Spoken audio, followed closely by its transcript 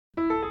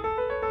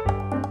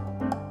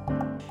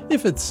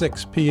If it's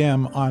 6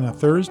 p.m. on a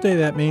Thursday,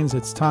 that means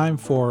it's time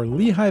for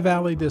Lehigh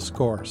Valley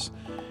Discourse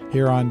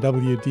here on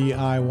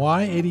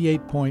WDIY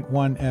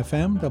 88.1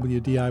 FM,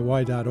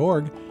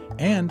 WDIY.org,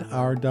 and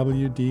our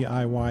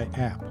WDIY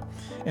app.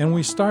 And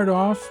we start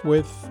off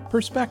with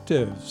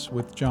Perspectives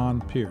with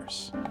John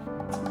Pearce.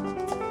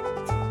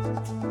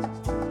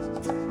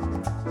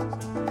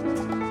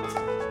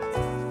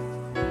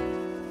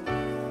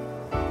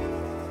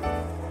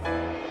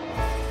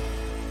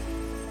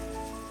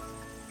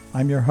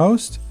 I'm your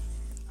host.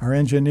 Our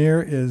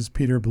engineer is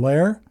Peter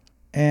Blair,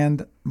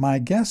 and my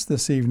guest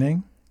this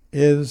evening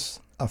is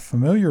a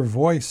familiar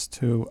voice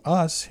to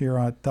us here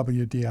at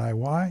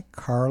WDIY,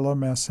 Carla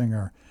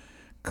Messinger.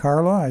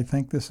 Carla, I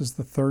think this is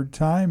the third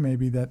time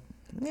maybe that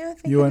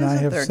you and I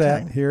have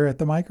sat here at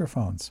the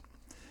microphones.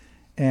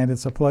 And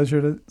it's a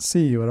pleasure to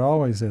see you. It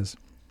always is.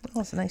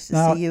 Well, it's nice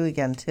to see you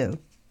again, too.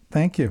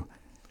 Thank you.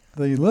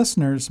 The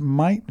listeners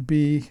might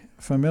be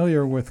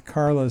familiar with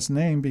Carla's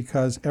name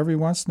because every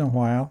once in a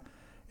while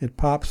it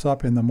pops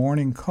up in the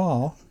morning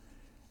call.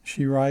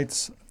 She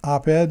writes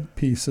op-ed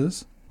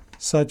pieces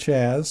such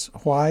as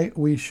why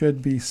we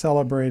should be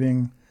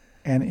celebrating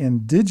an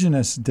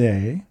Indigenous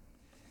Day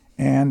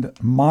and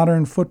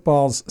modern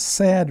football's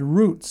sad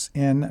roots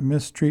in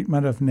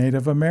mistreatment of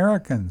Native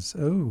Americans.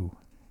 Ooh.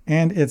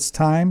 And it's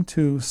time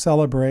to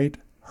celebrate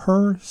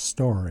her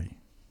story.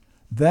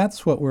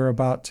 That's what we're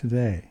about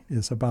today,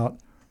 is about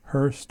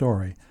her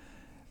story.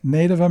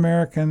 Native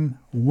American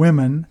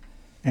women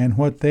and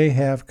what they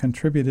have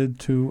contributed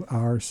to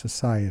our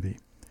society.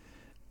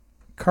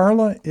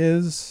 Carla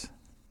is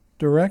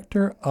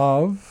director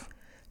of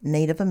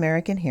Native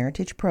American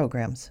Heritage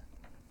Programs.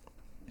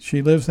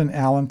 She lives in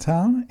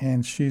Allentown,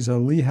 and she's a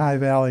Lehigh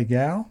Valley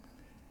gal,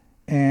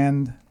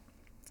 and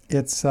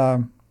it's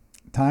time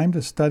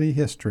to study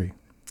history.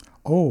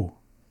 Oh,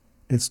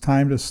 it's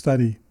time to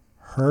study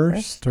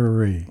her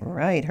story.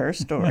 Right, her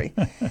story.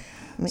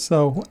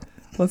 So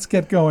let's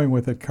get going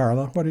with it,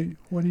 Carla.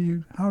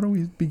 How do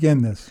we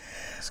begin this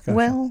discussion?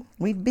 Well,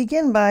 we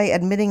begin by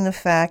admitting the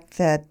fact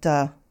that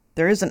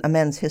there isn't a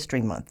Men's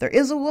History Month. There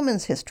is a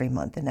Women's History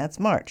Month, and that's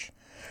March.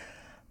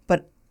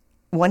 But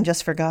one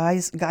just for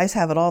guys. Guys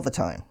have it all the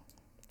time.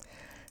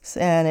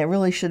 And it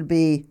really should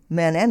be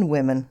men and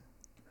women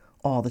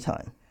all the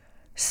time.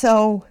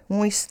 So when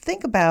we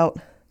think about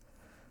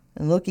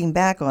and looking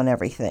back on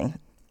everything,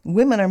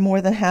 women are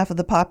more than half of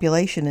the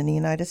population in the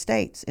United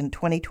States. In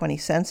 2020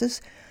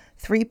 census,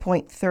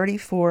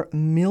 3.34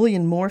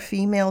 million more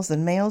females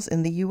than males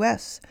in the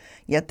U.S.,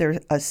 yet they're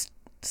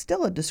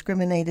still a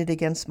discriminated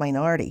against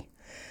minority.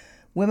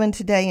 Women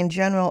today in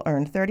general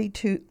earn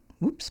 82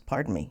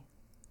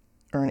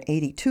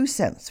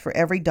 cents for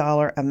every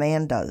dollar a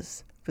man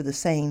does for the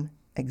same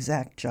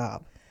exact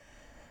job.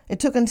 It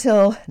took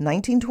until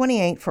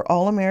 1928 for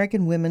all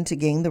American women to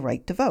gain the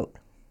right to vote.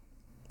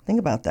 Think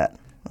about that.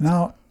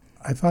 Now,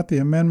 I thought the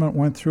amendment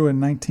went through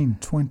in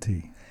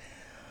 1920.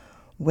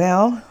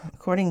 Well,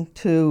 according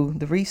to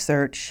the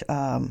research,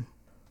 the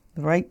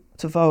right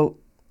to vote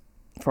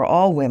for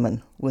all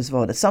women was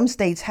voted. Some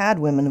states had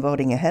women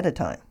voting ahead of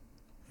time.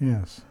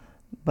 Yes.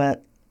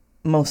 But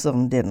most of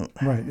them didn't.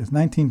 Right. It's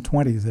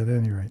 1920s at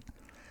any rate.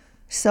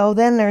 So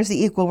then there's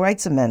the Equal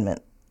Rights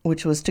Amendment,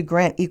 which was to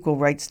grant equal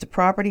rights to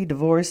property,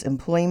 divorce,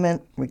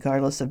 employment,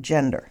 regardless of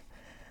gender.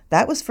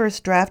 That was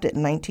first drafted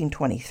in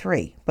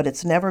 1923, but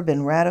it's never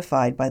been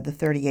ratified by the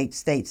 38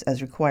 states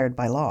as required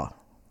by law.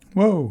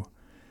 Whoa.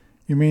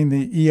 You mean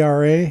the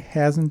ERA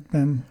hasn't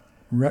been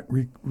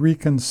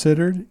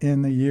reconsidered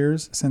in the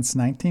years since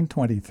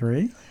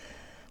 1923?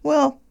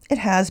 Well, it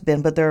has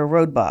been, but there are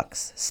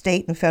roadblocks.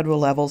 State and federal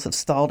levels have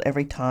stalled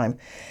every time.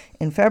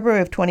 In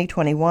February of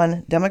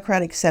 2021,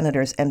 Democratic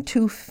senators and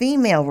 2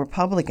 female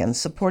Republicans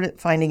supported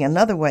finding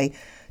another way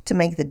to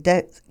make the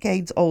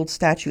decades-old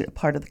statute a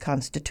part of the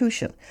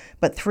Constitution.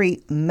 But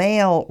 3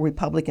 male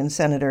Republican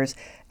senators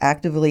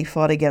actively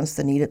fought against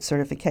the needed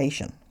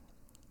certification.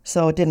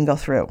 So it didn't go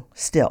through,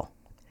 still.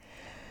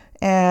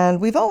 And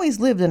we've always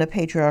lived in a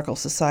patriarchal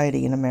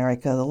society in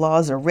America. The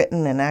laws are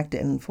written, enacted,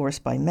 and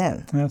enforced by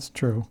men. That's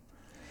true.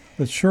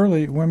 But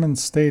surely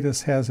women's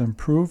status has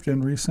improved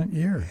in recent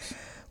years.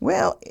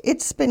 Well,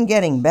 it's been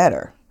getting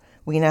better.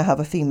 We now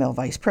have a female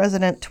vice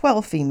president,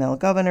 12 female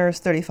governors,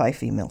 35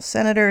 female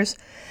senators.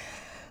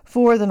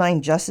 4 of the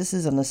 9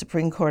 justices on the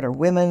Supreme Court are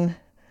women.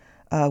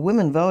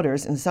 Women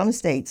voters in some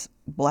states,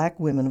 black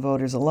women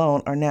voters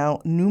alone, are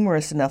now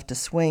numerous enough to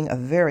swing a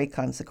very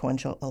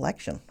consequential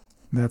election.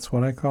 That's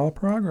what I call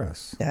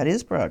progress. That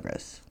is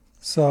progress.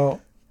 So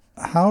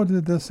how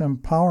did this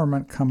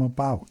empowerment come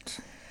about?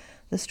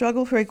 The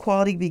struggle for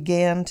equality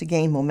began to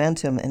gain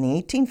momentum in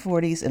the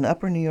 1840s in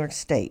Upper New York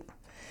State.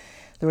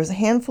 There was a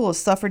handful of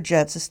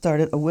suffragettes that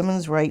started a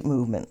women's rights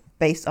movement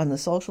based on the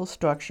social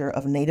structure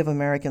of Native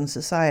American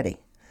society.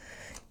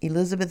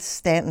 Elizabeth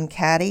Stanton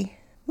Cady,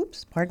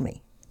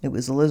 it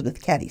was Elizabeth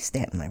Cady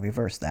Stanton, I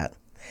reversed that,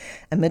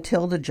 and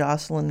Matilda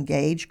Jocelyn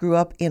Gage grew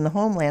up in the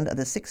homeland of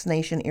the Six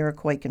Nation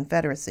Iroquois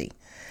Confederacy.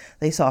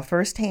 They saw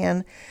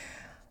firsthand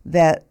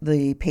that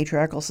the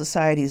patriarchal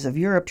societies of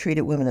Europe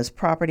treated women as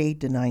property,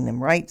 denying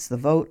them rights, the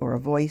vote, or a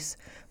voice.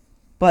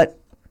 But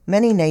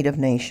many native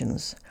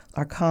nations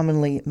are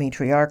commonly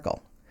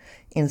matriarchal.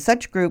 In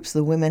such groups,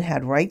 the women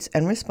had rights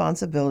and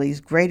responsibilities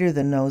greater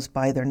than those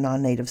by their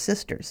non-native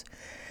sisters.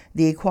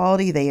 The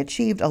equality they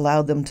achieved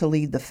allowed them to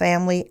lead the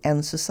family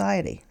and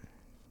society.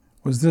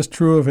 Was this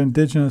true of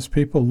indigenous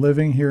people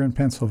living here in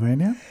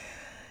Pennsylvania?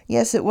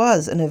 Yes, it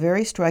was, and a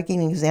very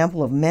striking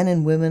example of men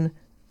and women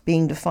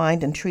being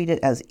defined and treated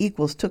as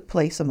equals took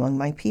place among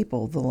my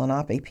people, the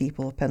Lenape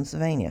people of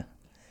Pennsylvania.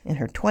 In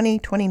her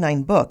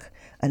 2029 book,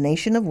 A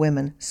Nation of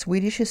Women,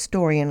 Swedish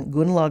historian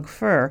Gunnlaug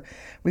Fur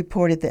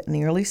reported that in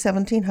the early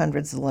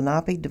 1700s, the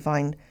Lenape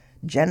defined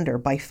gender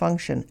by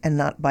function and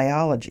not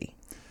biology.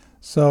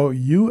 So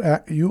you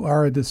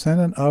are a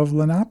descendant of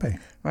Lenape.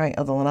 Right,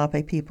 of the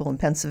Lenape people in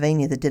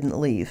Pennsylvania that didn't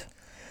leave.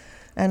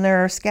 And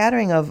there are a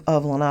scattering of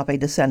Lenape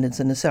descendants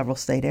in the several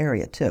state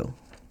area, too.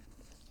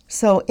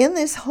 So in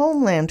this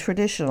homeland,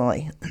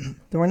 traditionally,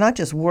 there were not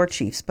just war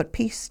chiefs, but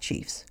peace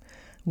chiefs.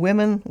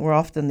 Women were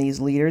often these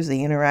leaders. They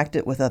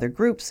interacted with other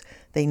groups.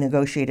 They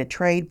negotiated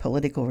trade,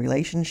 political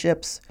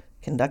relationships,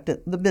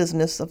 conducted the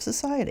business of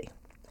society.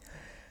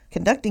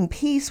 Conducting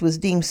peace was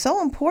deemed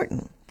so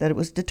important that it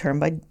was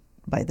determined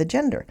by the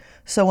gender.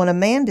 So when a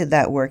man did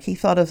that work, he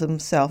thought of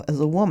himself as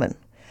a woman.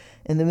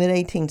 In the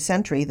mid-18th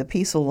century, the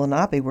peaceful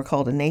Lenape were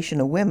called a nation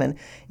of women,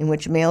 in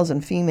which males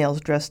and females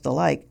dressed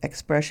alike,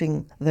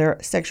 expressing their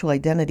sexual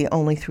identity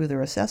only through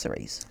their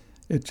accessories.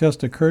 It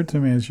just occurred to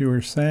me as you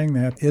were saying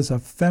that is a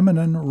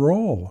feminine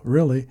role,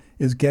 really,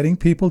 is getting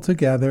people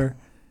together,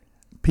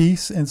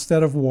 peace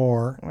instead of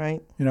war,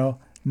 Right.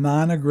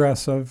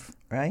 Non-aggressive.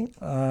 Right.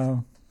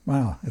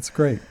 Wow, it's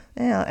great.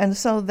 Yeah, and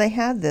so they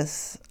had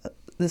this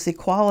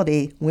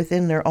equality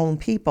within their own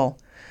people.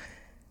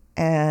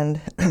 And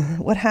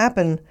what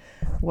happened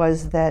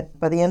was that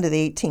by the end of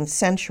the 18th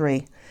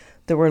century,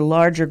 there were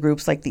larger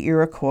groups like the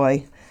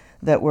Iroquois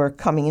that were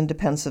coming into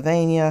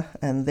Pennsylvania,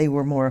 and they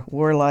were more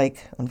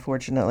warlike,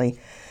 unfortunately.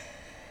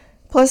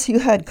 Plus, you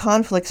had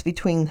conflicts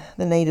between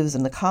the natives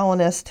and the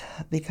colonists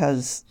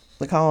because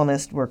the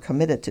colonists were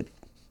committed to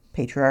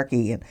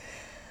patriarchy, and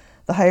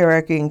the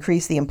hierarchy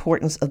increased the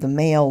importance of the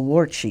male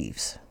war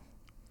chiefs.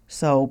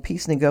 So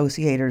peace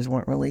negotiators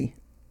weren't really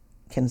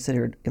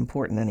considered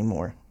important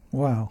anymore.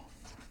 Wow,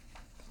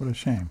 what a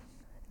shame.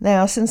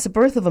 Now, since the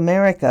birth of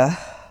America,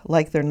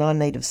 like their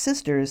non-native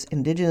sisters,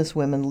 indigenous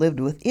women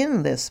lived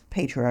within this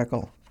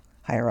patriarchal,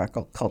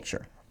 hierarchical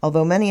culture.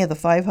 Although many of the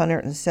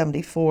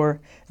 574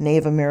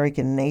 Native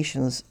American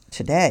nations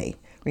today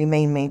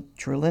remain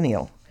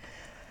matrilineal,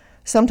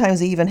 sometimes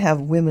they even have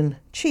women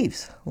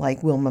chiefs,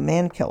 like Wilma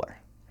Mankiller.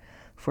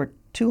 For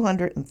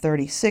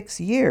 236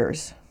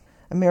 years,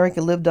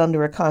 America lived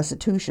under a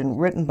constitution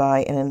written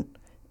by and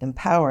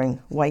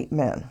empowering white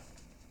men.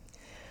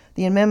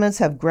 The amendments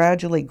have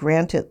gradually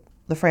granted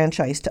the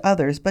franchise to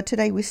others, but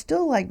today we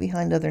still lag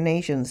behind other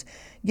nations,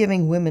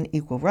 giving women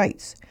equal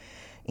rights.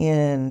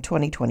 In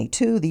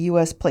 2022, the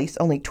U.S. placed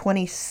only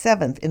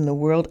 27th in the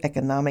World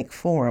Economic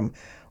Forum,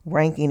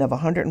 ranking of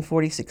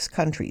 146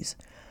 countries,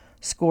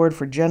 scored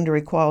for gender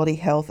equality,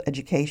 health,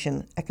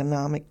 education,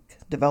 economic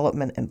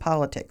development, and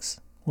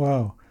politics.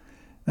 Wow.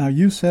 Now,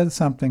 you said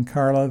something,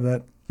 Carla,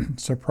 that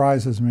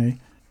surprises me.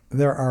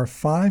 There are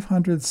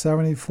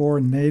 574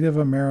 Native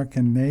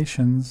American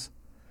nations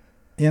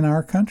in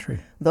our country.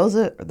 Those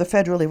are the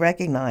federally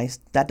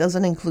recognized. That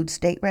doesn't include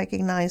state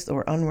recognized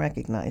or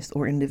unrecognized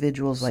or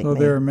individuals like me. So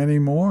there are many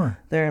more.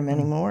 There are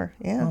many more,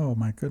 yeah. Oh,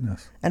 my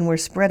goodness. And we're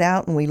spread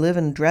out and we live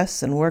and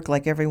dress and work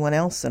like everyone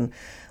else. And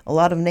a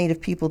lot of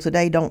Native people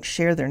today don't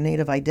share their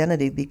Native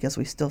identity because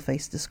we still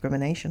face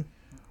discrimination.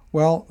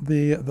 Well,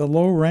 the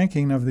low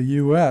ranking of the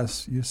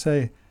U.S., you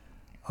say,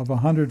 of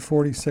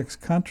 146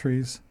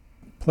 countries,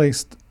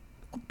 placed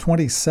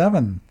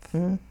 27th,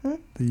 the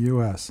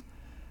U.S.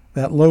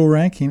 That low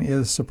ranking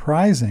is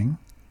surprising.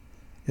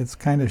 It's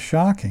kind of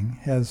shocking.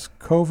 Has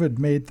COVID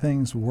made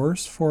things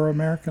worse for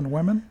American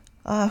women?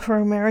 For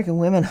American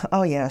women,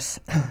 oh yes,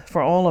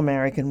 for all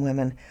American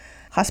women.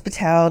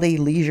 Hospitality,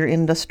 leisure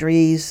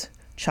industries,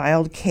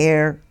 child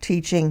care,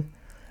 teaching,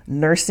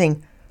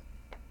 nursing.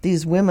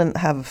 These women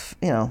have,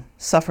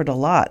 suffered a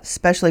lot,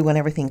 especially when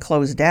everything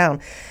closed down.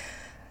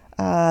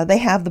 They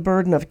have the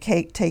burden of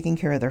taking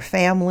care of their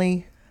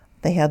family.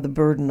 They have the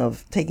burden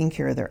of taking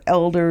care of their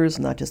elders,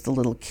 not just the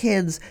little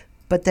kids.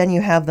 But then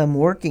you have them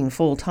working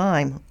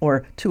full-time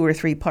or 2 or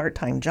 3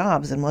 part-time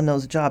jobs. And when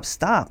those jobs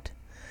stopped,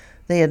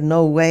 they had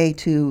no way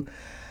to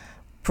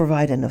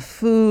provide enough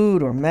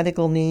food or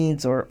medical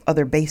needs or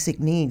other basic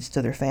needs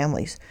to their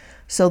families.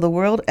 So the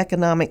World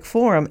Economic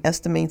Forum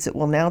estimates it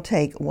will now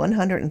take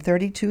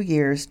 132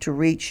 years to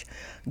reach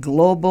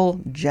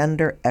global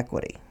gender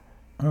equity.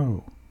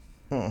 Oh.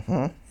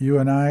 Mm-hmm. You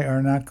and I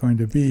are not going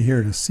to be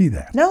here to see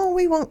that. No,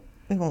 we won't.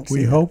 We won't see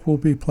We that. hope we'll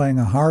be playing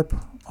a harp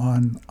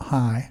on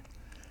high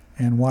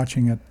and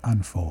watching it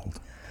unfold.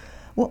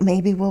 Well,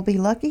 maybe we'll be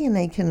lucky and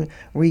they can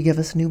re-give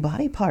us new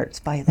body parts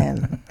by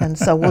then. And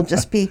so we'll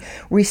just be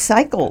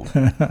recycled.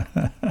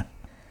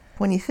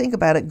 when you think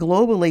about it,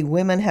 globally,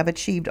 women have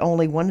achieved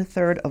only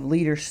 1/3 of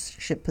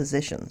leadership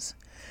positions.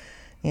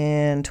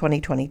 In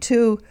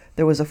 2022,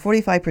 there was a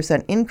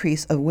 45%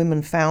 increase of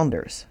women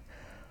founders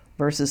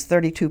versus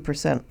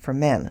 32% for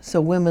men. So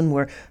women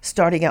were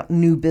starting out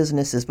new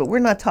businesses, but we're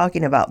not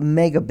talking about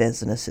mega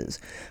businesses.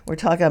 We're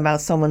talking about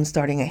someone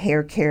starting a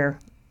hair care,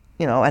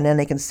 and then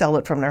they can sell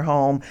it from their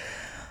home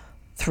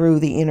through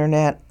the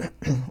internet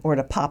or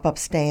a pop-up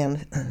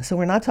stand. So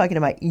we're not talking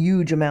about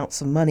huge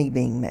amounts of money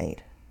being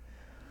made.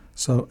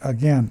 So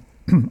again,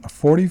 a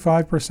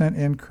 45%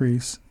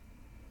 increase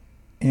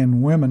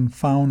in women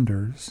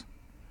founders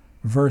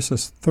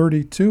versus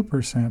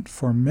 32%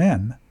 for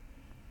men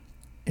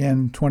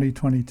in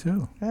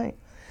 2022. Right.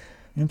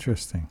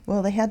 Interesting.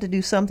 Well, they had to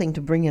do something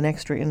to bring in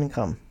extra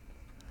income.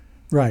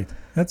 Right.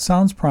 That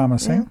sounds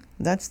promising.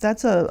 Yeah,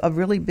 that's a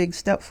really big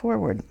step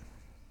forward.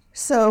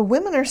 So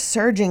women are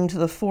surging to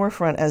the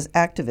forefront as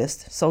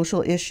activists.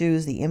 Social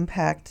issues, the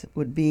impact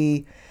would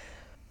be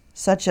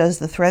such as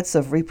the threats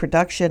of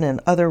reproduction and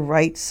other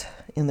rights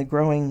in the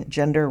growing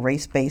gender,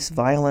 race-based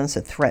violence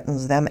that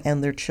threatens them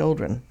and their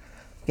children.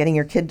 Getting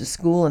your kid to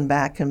school and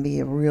back can be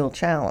a real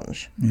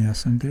challenge.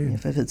 Yes, indeed.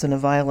 If it's in a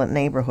violent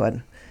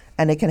neighborhood.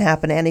 And it can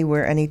happen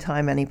anywhere,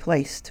 anytime, any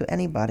place to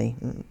anybody.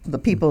 The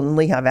people in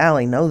Lehigh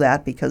Valley know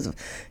that because of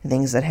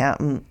things that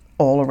happen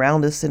all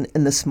around us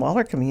in the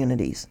smaller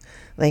communities.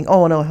 They think,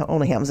 oh, no, it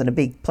only happens in a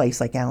big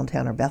place like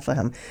Allentown or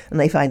Bethlehem. And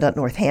they find out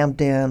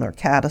Northampton or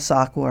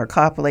Catasauqua or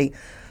Copley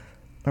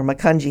or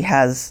Macungie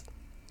has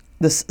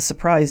this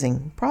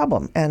surprising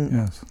problem. And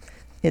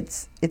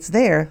yes, it's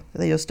there.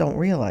 They just don't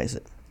realize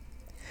it.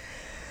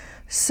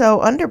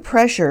 So under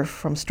pressure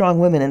from strong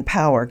women in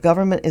power,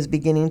 government is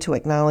beginning to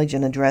acknowledge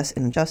and address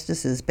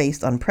injustices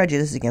based on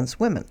prejudice against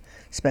women,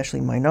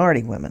 especially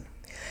minority women.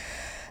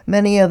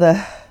 Many of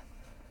the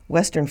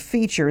Western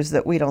features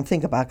that we don't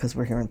think about because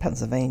we're here in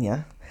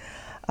Pennsylvania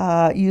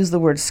use the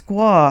word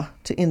squaw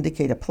to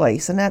indicate a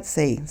place, and that's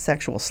a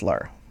sexual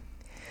slur.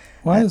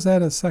 Why is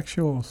that a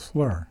sexual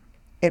slur?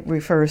 It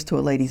refers to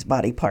a lady's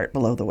body part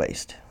below the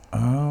waist.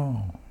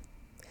 Oh.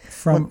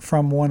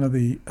 From one of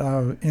the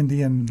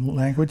Indian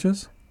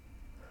languages?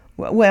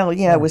 Well,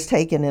 yeah, it was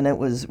taken and it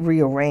was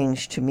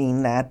rearranged to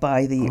mean that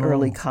by the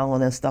early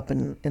colonists up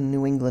in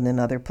New England and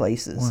other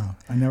places. Wow,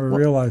 I never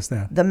realized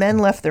that. The men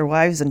left their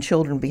wives and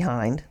children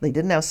behind. They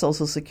didn't have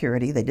Social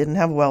Security. They didn't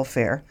have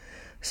welfare.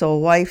 So a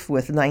wife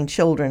with 9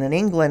 children in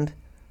England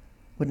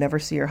would never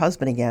see her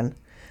husband again,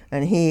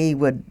 and he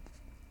would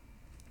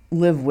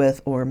live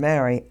with or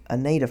marry a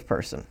native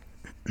person.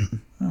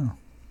 Oh.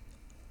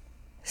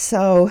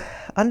 So,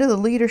 under the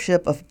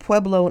leadership of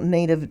Pueblo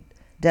native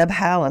Deb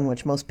Haaland,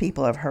 which most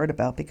people have heard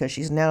about because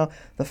she's now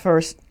the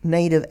first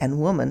native and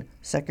woman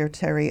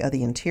Secretary of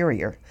the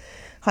Interior,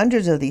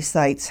 hundreds of these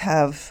sites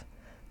have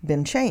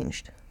been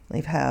changed.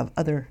 They have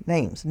other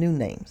names, new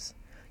names,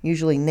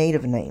 usually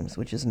native names,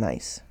 which is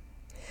nice.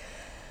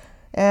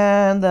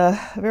 And the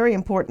very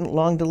important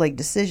long-delayed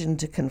decision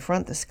to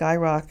confront the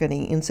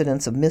skyrocketing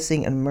incidence of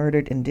missing and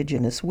murdered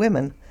Indigenous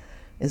women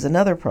is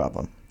another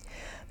problem.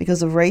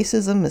 Because of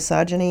racism,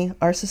 misogyny,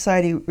 our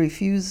society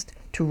refused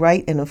to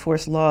write and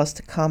enforce laws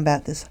to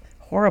combat this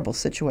horrible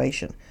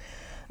situation.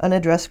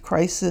 Unaddressed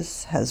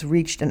crisis has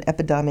reached an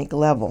epidemic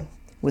level,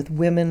 with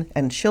women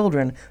and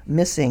children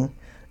missing,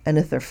 and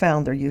if they're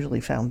found, they're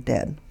usually found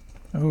dead.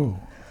 Oh.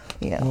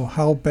 Yeah. Well,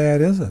 how bad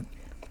is it?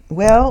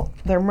 Well,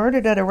 they're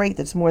murdered at a rate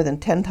that's more than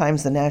 10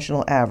 times the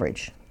national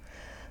average.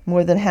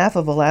 More than half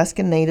of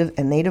Alaskan Native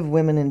and Native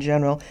women in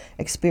general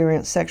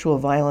experience sexual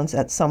violence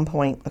at some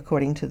point,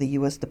 according to the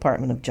U.S.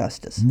 Department of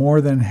Justice. More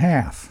than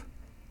half?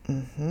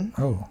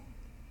 Mm-hmm. Oh.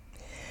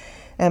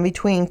 And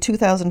between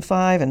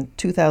 2005 and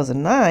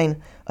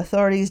 2009,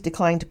 authorities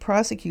declined to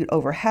prosecute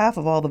over half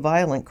of all the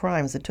violent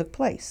crimes that took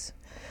place.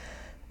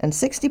 And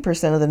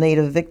 60% of the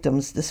Native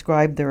victims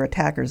described their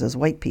attackers as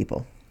white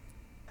people.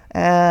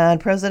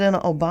 And President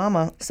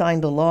Obama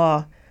signed a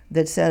law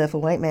that said if a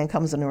white man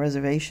comes on a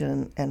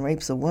reservation and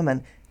rapes a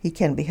woman, he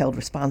can be held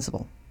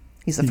responsible.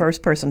 He's the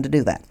first person to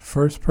do that.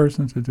 First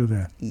person to do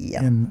that?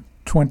 Yeah. In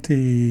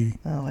 2015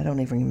 I don't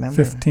even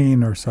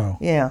remember. Or so.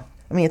 Yeah.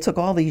 I mean, it took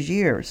all these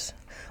years,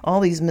 all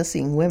these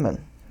missing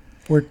women.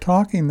 We're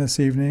talking this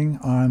evening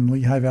on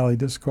Lehigh Valley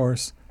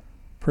Discourse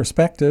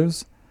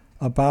Perspectives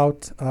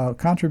about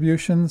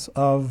contributions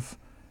of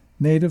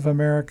Native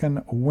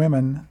American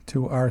women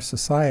to our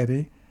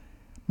society.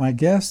 My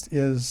guest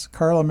is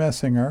Carla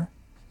Messinger,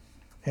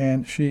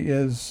 and she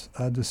is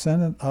a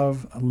descendant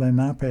of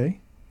Lenapes,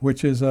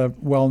 which is a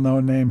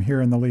well-known name here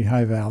in the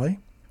Lehigh Valley.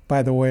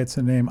 By the way, it's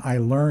a name I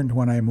learned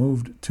when I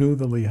moved to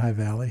the Lehigh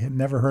Valley. Had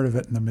never heard of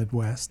it in the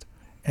Midwest.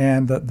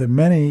 And the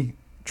many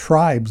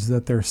tribes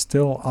that there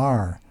still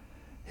are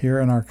here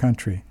in our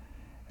country.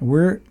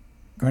 We're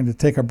going to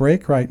take a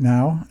break right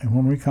now, and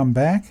when we come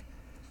back,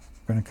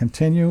 we're going to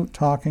continue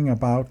talking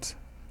about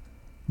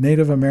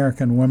Native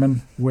American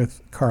women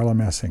with Carla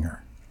Messinger.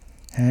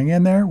 Hang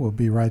in there. We'll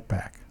be right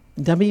back.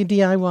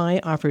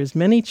 WDIY offers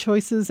many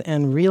choices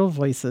and real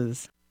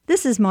voices.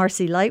 This is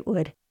Marcy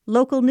Lightwood.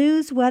 Local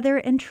news, weather,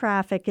 and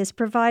traffic is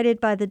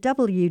provided by the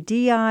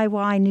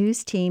WDIY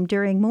news team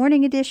during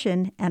Morning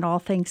Edition and All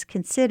Things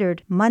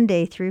Considered,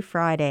 Monday through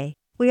Friday.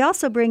 We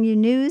also bring you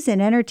news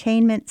and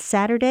entertainment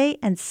Saturday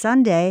and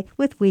Sunday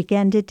with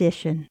Weekend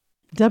Edition.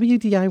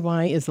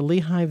 WDIY is the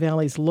Lehigh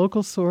Valley's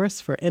local source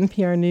for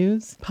NPR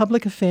news,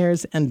 public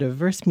affairs, and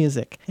diverse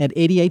music at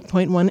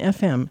 88.1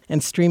 FM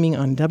and streaming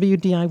on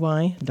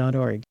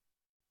WDIY.org.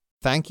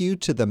 Thank you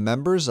to the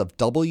members of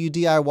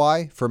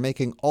WDIY for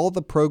making all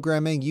the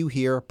programming you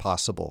hear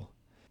possible.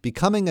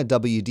 Becoming a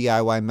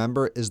WDIY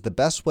member is the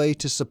best way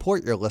to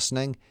support your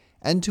listening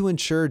and to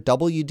ensure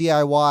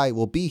WDIY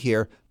will be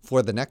here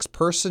for the next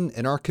person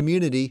in our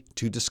community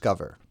to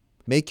discover.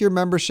 Make your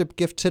membership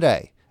gift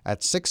today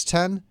at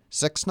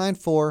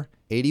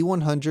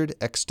 610-694-8100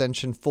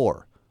 extension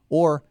 4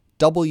 or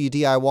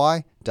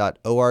WDIY.org.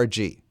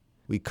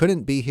 We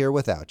couldn't be here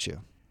without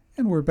you.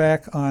 And we're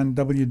back on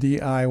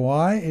WDIY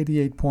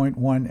 88.1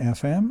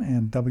 FM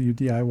and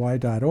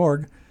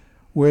WDIY.org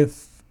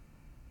with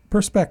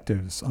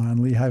perspectives on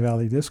Lehigh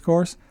Valley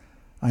Discourse.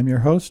 I'm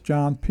your host,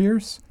 John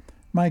Pearce.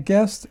 My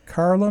guest,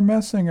 Carla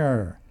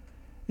Messinger,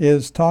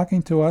 is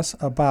talking to us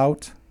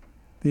about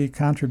the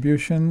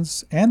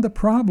contributions and the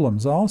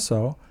problems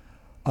also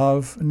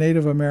of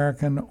Native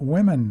American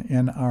women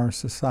in our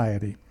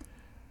society.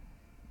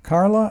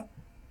 Carla,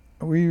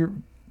 we're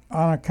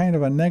on a kind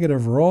of a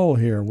negative roll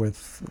here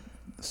with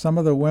some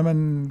of the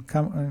women,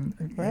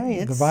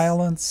 the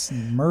violence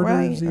and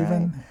murders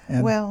even.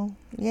 And well,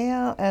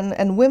 yeah,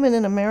 and women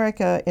in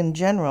America in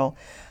general.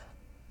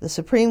 The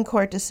Supreme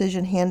Court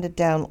decision handed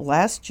down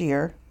last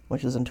year,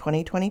 which was in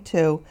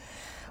 2022,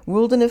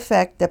 ruled in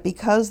effect that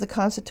because the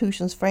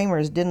Constitution's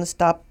framers didn't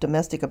stop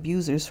domestic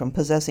abusers from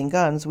possessing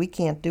guns, we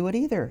can't do it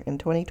either in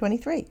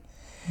 2023.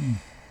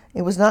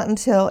 It was not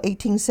until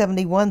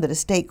 1871 that a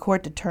state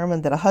court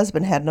determined that a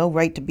husband had no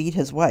right to beat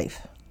his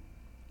wife.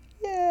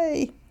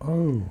 Yay!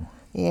 Oh.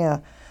 Yeah.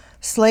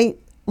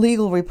 Slate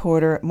legal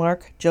reporter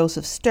Mark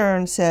Joseph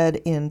Stern said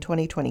in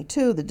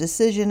 2022 the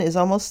decision is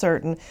almost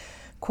certain,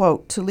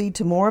 quote, to lead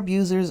to more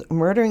abusers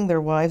murdering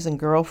their wives and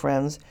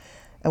girlfriends,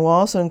 and will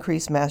also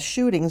increase mass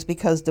shootings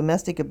because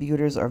domestic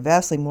abusers are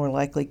vastly more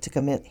likely to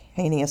commit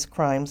heinous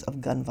crimes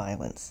of gun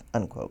violence,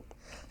 unquote.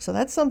 So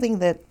that's something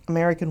that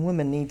American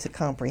women need to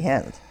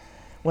comprehend.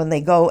 When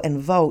they go and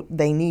vote,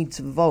 they need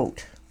to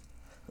vote.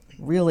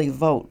 Really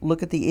vote.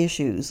 Look at the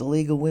issues, the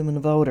League of Women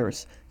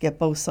Voters. Get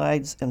both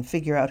sides and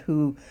figure out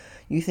who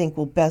you think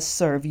will best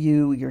serve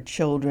you, your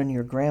children,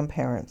 your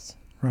grandparents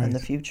in the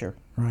future.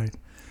 Right.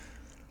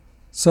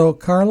 So,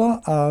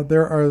 Carla,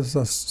 there is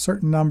a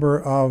certain number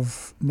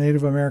of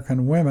Native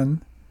American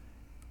women,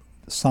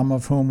 some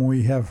of whom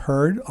we have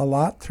heard a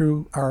lot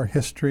through our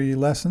history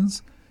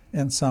lessons,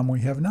 and some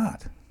we have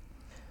not.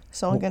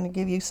 So I'm going to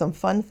give you some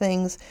fun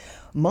things.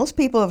 Most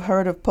people have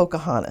heard of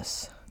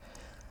Pocahontas,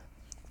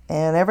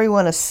 and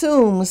everyone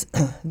assumes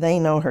they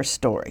know her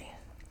story.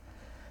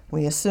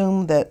 We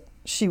assume that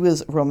she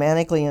was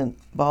romantically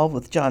involved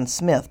with John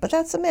Smith, but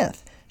that's a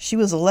myth. She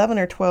was 11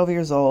 or 12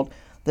 years old,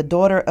 the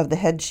daughter of the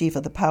head chief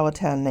of the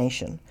Powhatan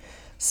Nation.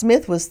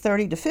 Smith was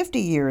 30 to 50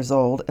 years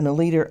old and a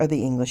leader of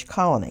the English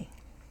colony.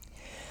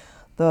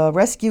 The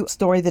rescue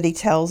story that he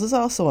tells is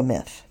also a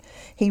myth.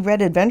 He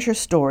read adventure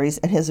stories,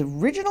 and his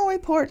original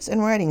reports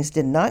and writings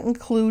did not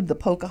include the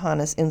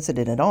Pocahontas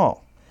incident at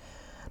all,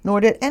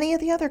 nor did any of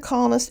the other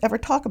colonists ever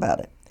talk about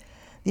it.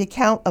 The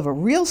account of a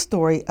real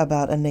story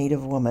about a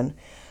Native woman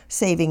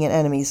saving an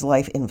enemy's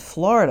life in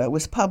Florida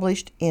was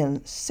published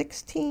in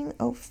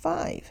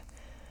 1605.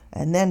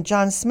 And then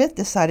John Smith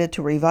decided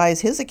to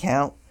revise his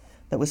account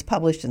that was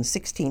published in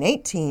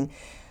 1618,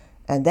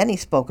 and then he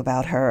spoke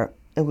about her.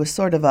 It was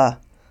sort of a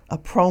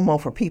promo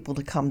for people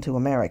to come to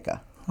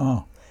America.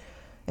 Oh.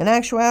 In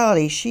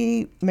actuality,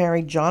 she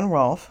married John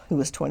Rolfe, who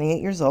was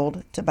 28 years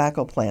old,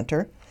 tobacco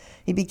planter.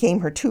 He became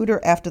her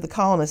tutor after the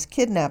colonists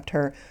kidnapped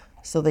her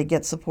so they'd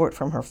get support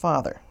from her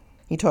father.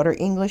 He taught her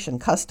English and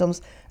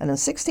customs, and in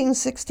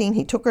 1616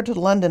 he took her to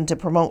London to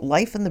promote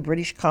life in the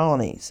British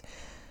colonies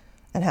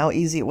and how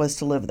easy it was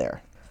to live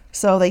there.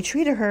 So they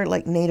treated her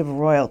like native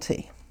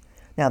royalty.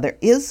 Now, there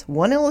is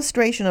one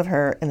illustration of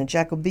her in a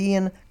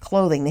Jacobean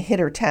clothing to hide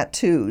her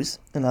tattoos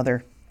and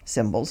other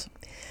symbols.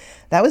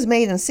 That was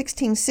made in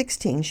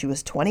 1616. She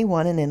was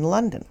 21 and in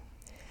London.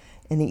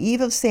 In the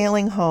eve of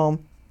sailing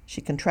home,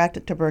 she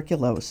contracted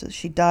tuberculosis.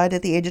 She died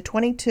at the age of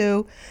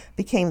 22,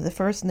 became the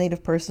first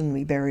native person to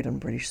be buried on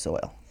British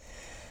soil.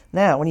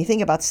 Now, when you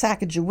think about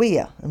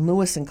Sacagawea and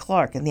Lewis and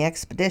Clark and the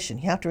expedition,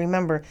 you have to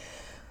remember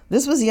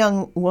this was a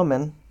young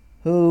woman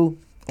who,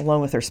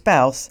 along with her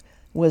spouse,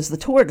 was the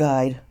tour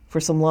guide for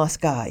some lost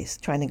guys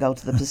trying to go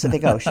to the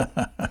Pacific Ocean.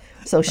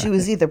 So she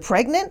was either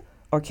pregnant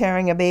or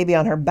carrying a baby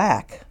on her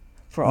back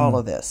for all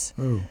of this.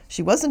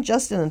 She wasn't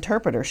just an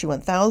interpreter. She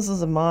went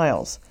thousands of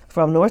miles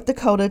from North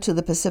Dakota to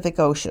the Pacific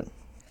Ocean.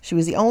 She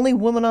was the only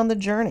woman on the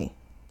journey.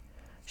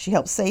 She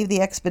helped save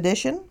the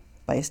expedition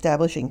by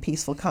establishing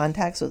peaceful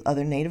contacts with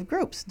other Native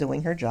groups,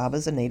 doing her job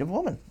as a Native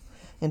woman.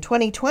 In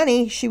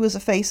 2020, she was a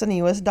face in the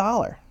U.S.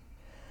 dollar.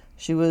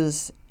 She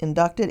was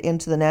inducted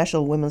into the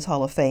National Women's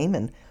Hall of Fame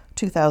in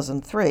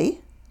 2003.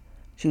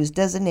 She was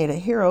designated a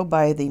hero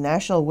by the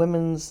National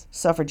Women's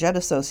Suffragette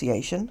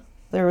Association.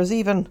 There was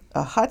even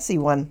a Hotsy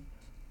one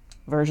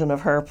version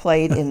of her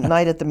played in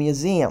Night at the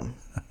Museum,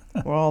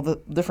 where all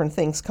the different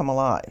things come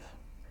alive.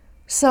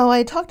 So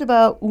I talked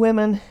about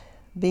women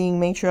being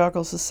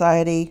matriarchal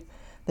society.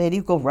 They had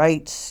equal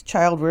rights,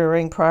 child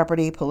rearing,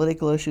 property,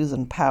 political issues,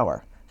 and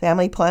power.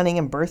 Family planning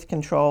and birth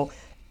control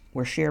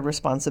were shared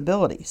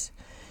responsibilities.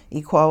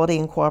 Equality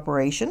and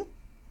cooperation,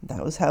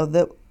 that was how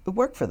it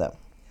worked for them.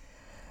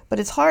 But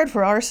it's hard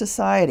for our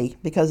society,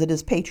 because it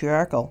is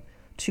patriarchal,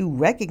 to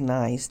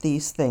recognize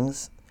these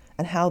things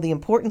and how the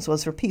importance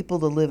was for people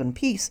to live in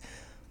peace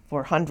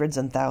for hundreds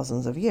and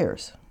thousands of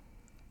years.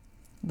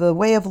 The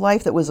way of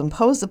life that was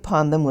imposed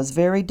upon them was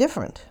very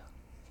different.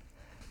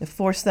 It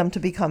forced them to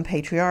become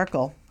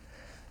patriarchal,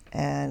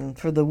 and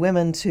for the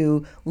women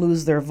to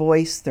lose their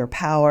voice, their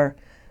power,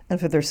 and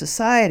for their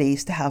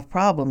societies to have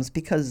problems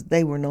because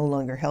they were no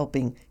longer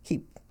helping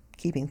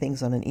keeping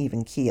things on an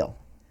even keel.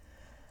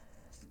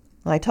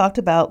 I talked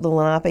about the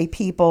Lenape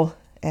people,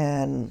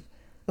 and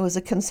it was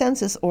a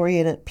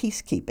consensus-oriented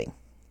peacekeeping,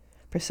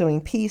 pursuing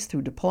peace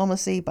through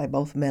diplomacy by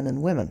both men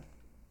and women.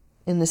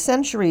 In the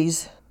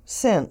centuries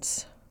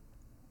since,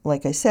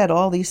 like I said,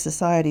 all these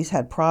societies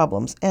had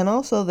problems, and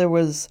also there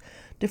was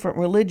different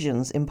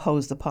religions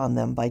imposed upon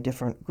them by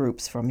different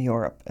groups from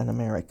Europe and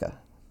America.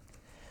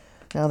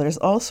 Now, there's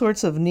all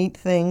sorts of neat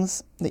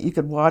things that you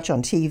could watch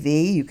on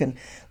TV.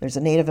 There's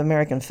a Native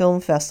American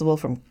Film Festival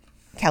from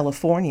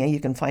California. You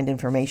can find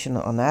information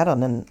on that on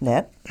the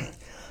net.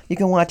 You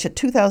can watch a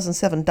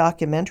 2007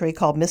 documentary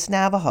called Miss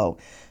Navajo.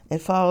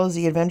 It follows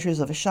the adventures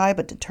of a shy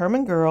but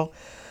determined girl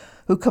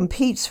who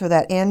competes for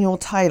that annual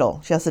title.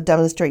 She has to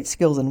demonstrate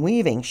skills in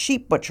weaving,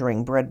 sheep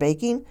butchering, bread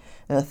baking,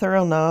 and a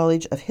thorough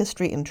knowledge of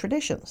history and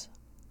traditions.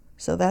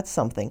 So that's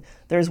something.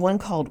 There's one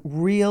called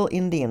Real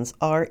Indians,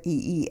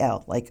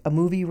 R-E-E-L, like a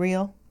movie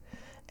reel,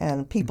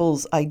 and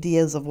people's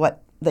ideas of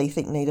what they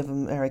think Native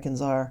Americans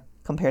are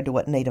compared to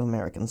what Native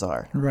Americans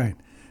are. Right.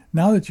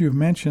 Now that you've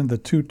mentioned the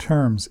two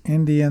terms,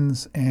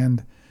 Indians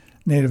and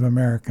Native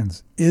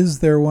Americans, is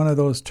there one of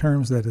those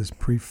terms that is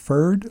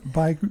preferred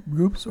by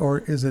groups, or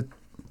is it?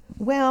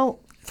 Well,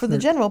 for the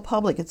general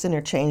public, it's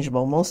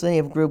interchangeable. Most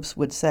Native groups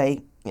would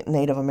say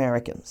Native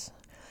Americans.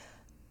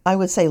 I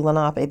would say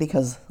Lenape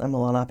because I'm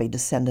a Lenape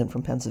descendant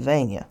from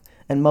Pennsylvania.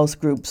 And most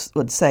groups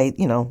would say,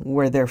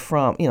 where they're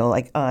from.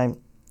 Like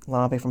I'm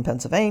Lenape from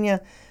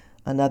Pennsylvania.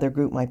 Another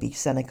group might be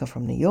Seneca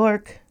from New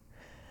York.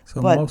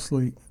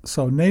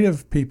 So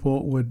Native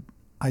people would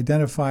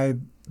identify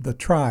the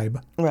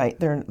tribe. Right,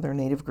 their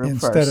Native group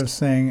instead first. Of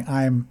saying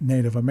I'm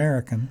Native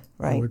American,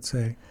 right. I would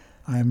say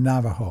I'm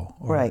Navajo.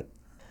 Right.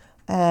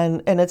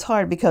 And it's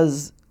hard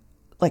because,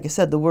 like I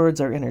said, the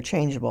words are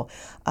interchangeable.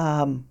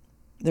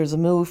 There's a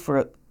move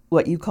for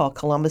what you call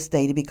Columbus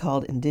Day to be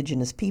called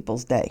Indigenous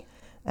Peoples Day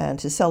and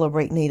to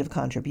celebrate Native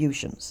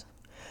contributions.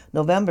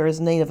 November is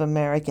Native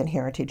American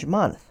Heritage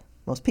Month.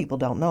 Most people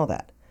don't know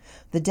that.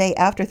 The day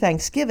after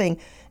Thanksgiving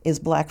is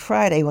Black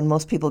Friday, when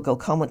most people go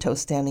comatose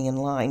standing in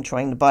line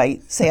trying to buy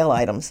sale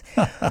items.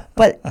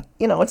 But,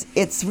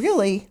 it's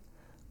really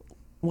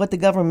what the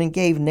government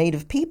gave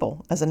Native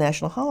people as a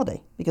national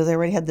holiday because they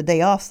already had the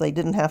day off, so they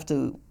didn't have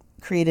to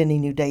create any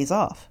new days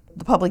off.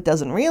 The public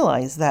doesn't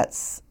realize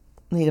that's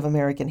Native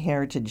American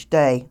Heritage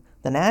Day,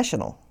 the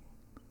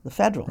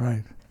federal.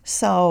 Right.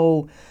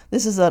 So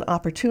this is an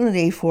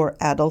opportunity for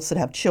adults that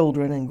have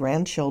children and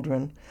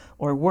grandchildren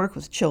or work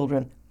with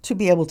children to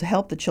be able to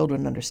help the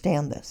children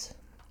understand this.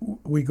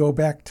 We go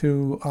back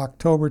to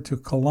October to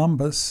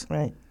Columbus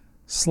right.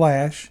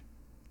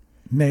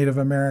 / Native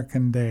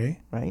American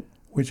Day, right.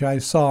 which I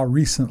saw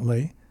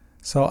recently.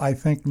 So I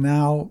think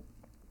now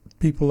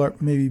people are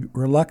maybe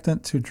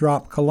reluctant to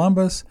drop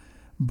Columbus,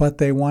 but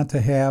they want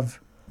to have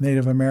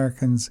Native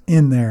Americans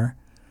in there,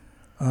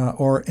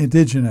 or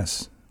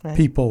Indigenous right.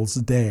 Peoples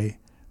Day,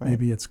 right.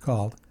 maybe it's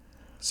called.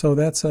 So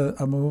that's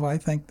a move I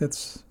think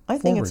that's I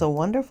think it's a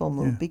wonderful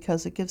move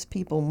because it gives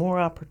people more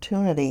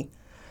opportunity.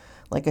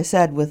 Like I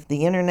said, with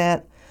the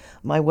internet,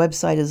 my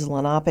website is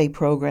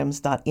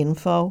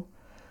lenapeprograms.info.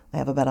 I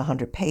have about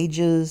 100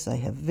 pages. I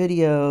have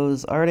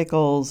videos,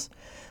 articles,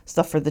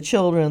 stuff for the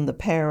children, the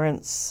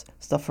parents,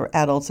 stuff for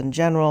adults in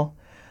general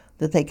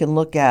that they can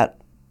look at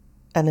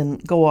and then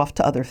go off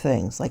to other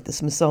things. Like the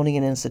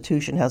Smithsonian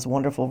Institution has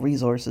wonderful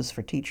resources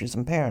for teachers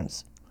and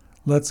parents.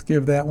 Let's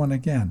give that one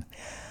again.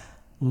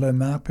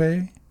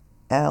 Lenape.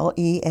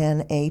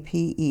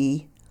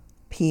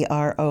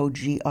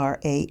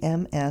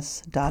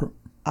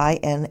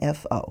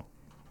 LENAPEPROGRAMS.INFO.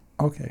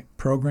 Okay,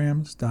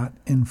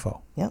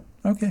 programs.info. Yep.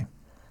 Okay,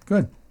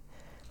 good.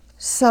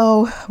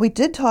 So we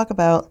did talk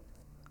about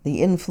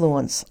the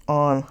influence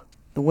on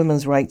the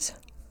women's rights.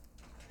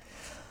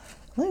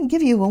 Let me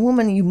give you a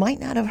woman you might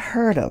not have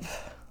heard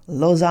of,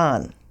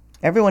 Lausanne.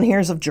 Everyone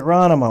hears of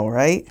Geronimo,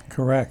 right?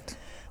 Correct.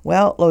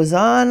 Well,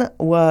 Lausanne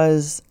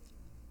was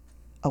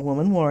a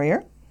woman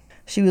warrior.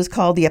 She was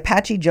called the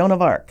Apache Joan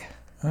of Arc.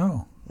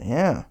 Oh.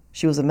 Yeah.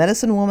 She was a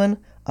medicine woman,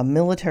 a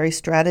military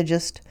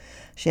strategist.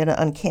 She had an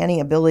uncanny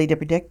ability to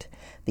predict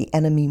the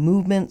enemy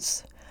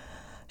movements.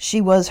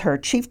 She was her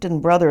chieftain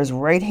brother's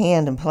right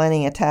hand in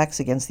planning attacks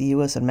against the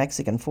U.S. and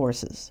Mexican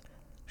forces.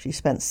 She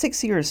spent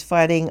 6 years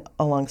fighting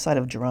alongside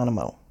of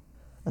Geronimo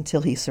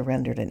until he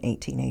surrendered in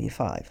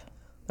 1885.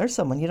 There's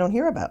someone you don't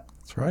hear about.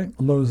 That's right.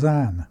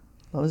 Lausanne.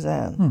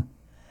 Lausanne.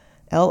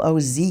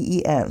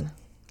 L-O-Z-E-N.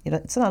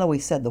 It's not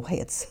always said the way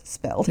it's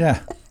spelled.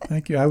 Yeah,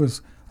 thank you. I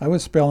was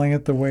spelling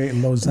it the way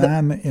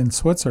Lausanne in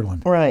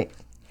Switzerland. Right.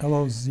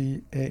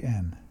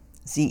 L-O-Z-A-N.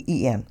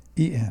 Z-E-N.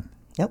 E-N.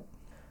 Yep.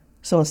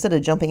 So instead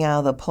of jumping out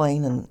of the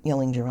plane and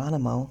yelling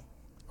Geronimo,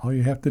 all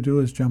you have to do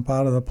is jump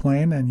out of the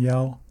plane and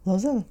yell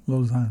Lausanne.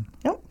 Lausanne.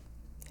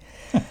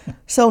 Yep.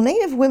 So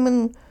Native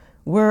women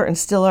were and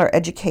still are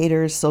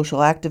educators, social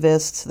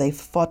activists. They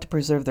fought to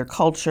preserve their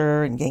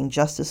culture and gain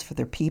justice for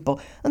their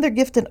people, and they're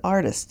gifted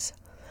artists.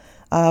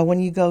 When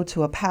you go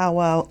to a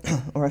powwow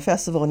or a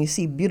festival and you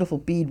see beautiful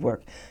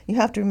beadwork, you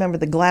have to remember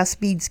the glass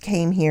beads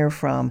came here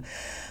from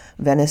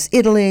Venice,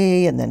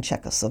 Italy, and then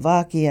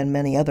Czechoslovakia and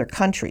many other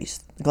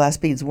countries. The glass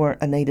beads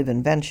weren't a native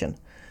invention,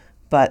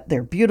 but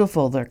they're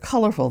beautiful, they're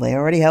colorful, they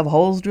already have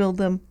holes drilled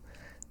them.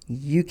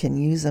 You can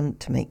use them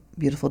to make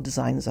beautiful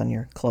designs on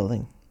your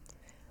clothing.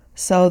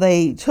 So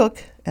they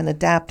took and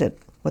adapted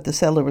what the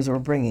settlers were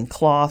bringing: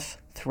 cloth,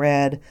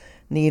 thread,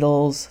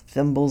 needles,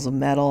 thimbles of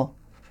metal,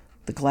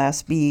 the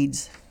glass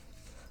beads,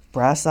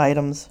 brass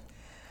items.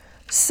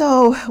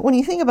 So when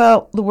you think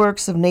about the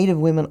works of Native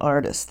women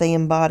artists, they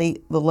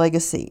embody the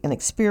legacy and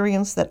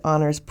experience that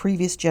honors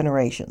previous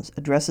generations,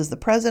 addresses the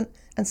present,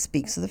 and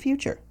speaks of the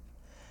future.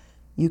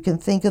 You can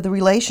think of the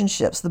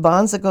relationships, the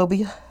bonds that go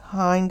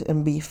behind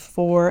and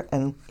before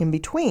and in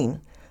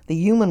between the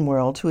human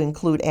world, to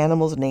include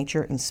animals,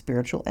 nature, and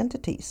spiritual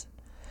entities.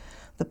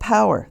 The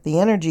power, the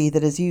energy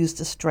that is used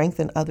to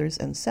strengthen others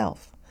and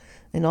self.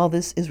 And all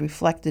this is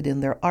reflected in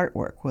their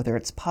artwork, whether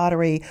it's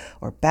pottery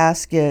or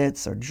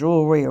baskets or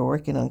jewelry or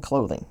working on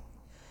clothing.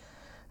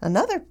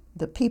 Another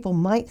that people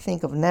might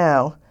think of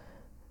now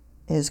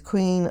is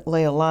Queen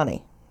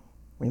Leilani.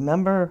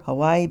 Remember,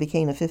 Hawaii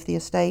became a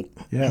 50th state?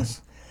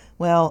 Yes.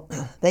 Well,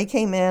 they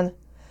came in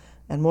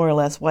and more or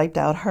less wiped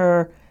out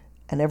her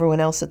and everyone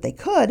else that they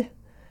could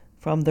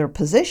from their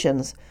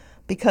positions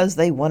because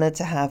they wanted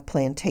to have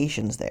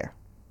plantations there.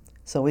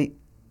 So we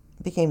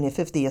became the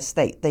 50th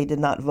state. They did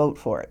not vote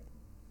for it.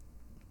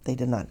 They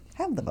did not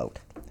have the vote.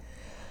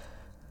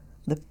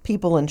 The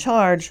people in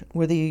charge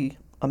were the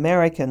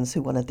Americans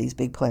who wanted these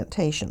big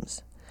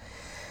plantations.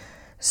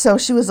 So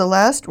she was the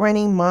last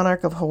reigning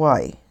monarch of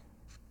Hawaii,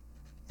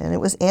 and it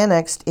was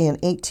annexed in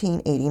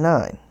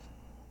 1889.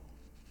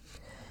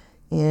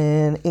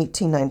 In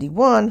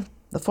 1891,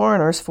 the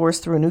foreigners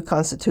forced through a new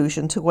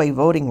constitution, took away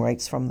voting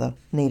rights from the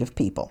native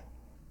people.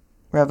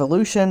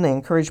 Revolution,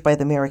 encouraged by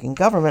the American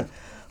government,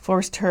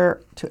 forced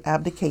her to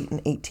abdicate in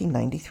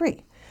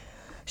 1893.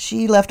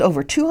 She left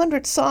over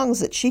 200 songs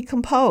that she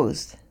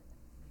composed.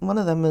 One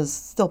of them is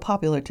still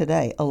popular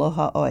today,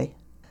 Aloha Oi.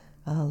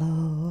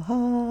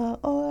 Aloha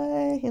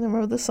Oi. You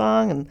remember the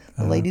song? And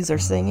the ladies are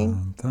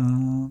singing.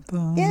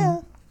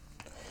 Yeah.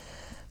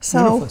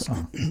 So beautiful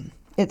song.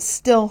 It's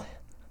still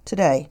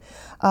today.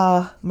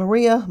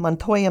 Maria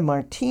Montoya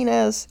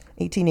Martinez,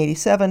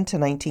 1887 to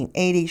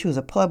 1980. She was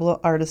a Pueblo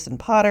artist and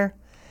potter.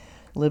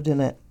 Lived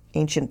in an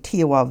ancient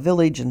Tiawa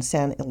village in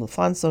San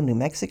Ildefonso, New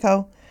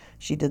Mexico.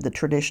 She did the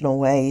traditional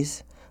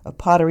ways of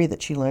pottery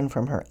that she learned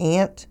from her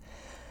aunt.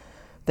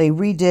 They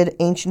redid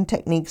ancient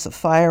techniques of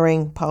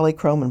firing,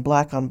 polychrome, and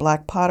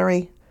black-on-black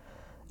pottery.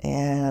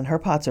 And her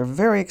pots are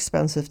very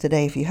expensive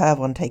today. If you have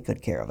one, take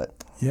good care of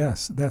it.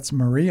 Yes, that's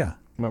Maria.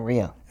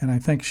 Maria. And I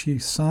think she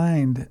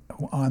signed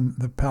on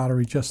the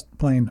pottery just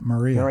plain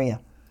Maria. Maria.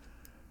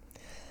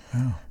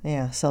 Oh,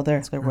 Yeah, so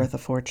they're worth a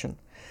fortune.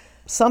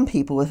 Some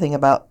people would think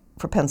about,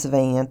 for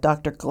Pennsylvania,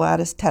 Dr.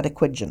 Gladys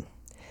Tataquidjian,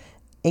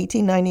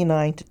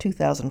 1899 to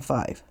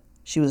 2005.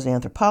 She was an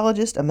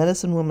anthropologist, a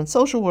medicine woman,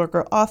 social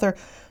worker, author,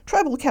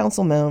 tribal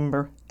council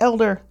member,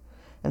 elder,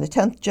 and a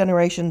 10th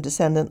generation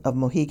descendant of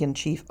Mohegan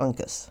Chief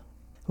Uncas,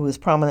 who was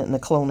prominent in the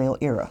colonial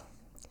era.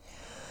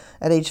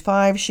 At age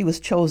 5, she was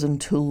chosen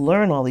to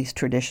learn all these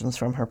traditions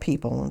from her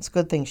people, and it's a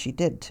good thing she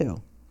did,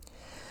 too.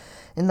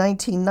 In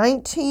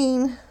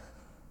 1919,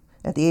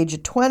 at the age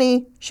of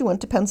 20, she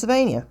went to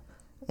Pennsylvania,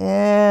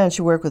 and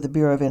she worked with the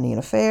Bureau of Indian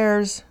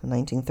Affairs. In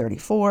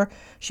 1934,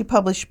 she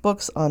published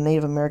books on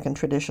Native American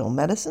traditional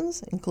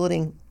medicines,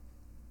 including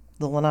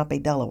the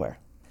Lenape, Delaware.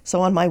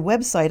 So on my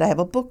website, I have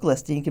a book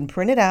list, and you can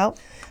print it out,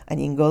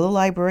 and you can go to the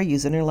library,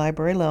 use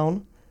interlibrary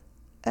loan,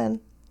 and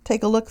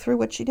take a look through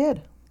what she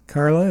did.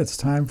 Carla, it's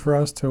time for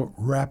us to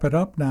wrap it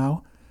up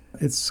now.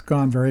 It's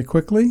gone very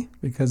quickly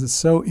because it's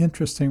so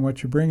interesting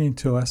what you're bringing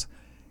to us.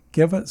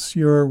 Give us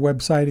your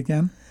website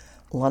again.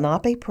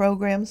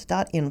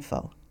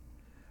 LenapePrograms.info.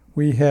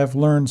 We have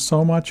learned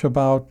so much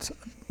about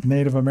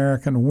Native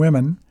American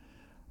women,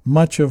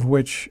 much of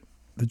which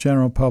the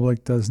general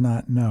public does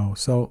not know.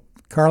 So,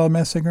 Carla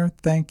Messinger,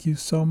 thank you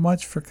so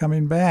much for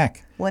coming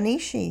back.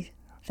 Wanishi.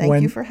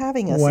 Thank you for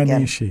having us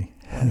again. Wanishi.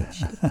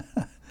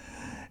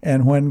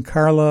 And when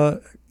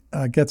Carla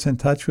gets in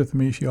touch with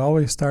me, she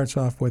always starts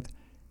off with,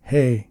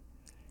 hey,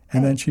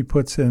 and then she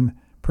puts in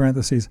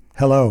parentheses,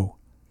 hello,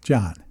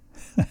 John.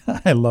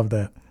 I love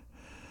that.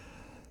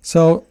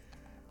 So,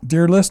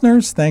 dear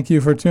listeners, thank you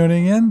for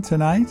tuning in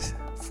tonight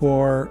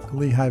for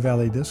Lehigh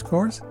Valley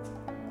Discourse.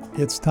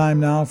 It's time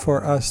now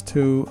for us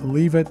to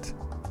leave it,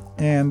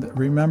 and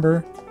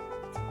remember,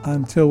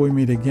 until we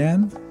meet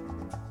again,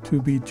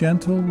 to be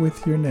gentle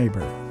with your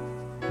neighbor.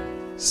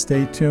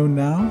 Stay tuned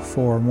now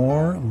for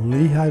more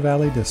Lehigh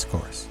Valley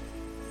Discourse.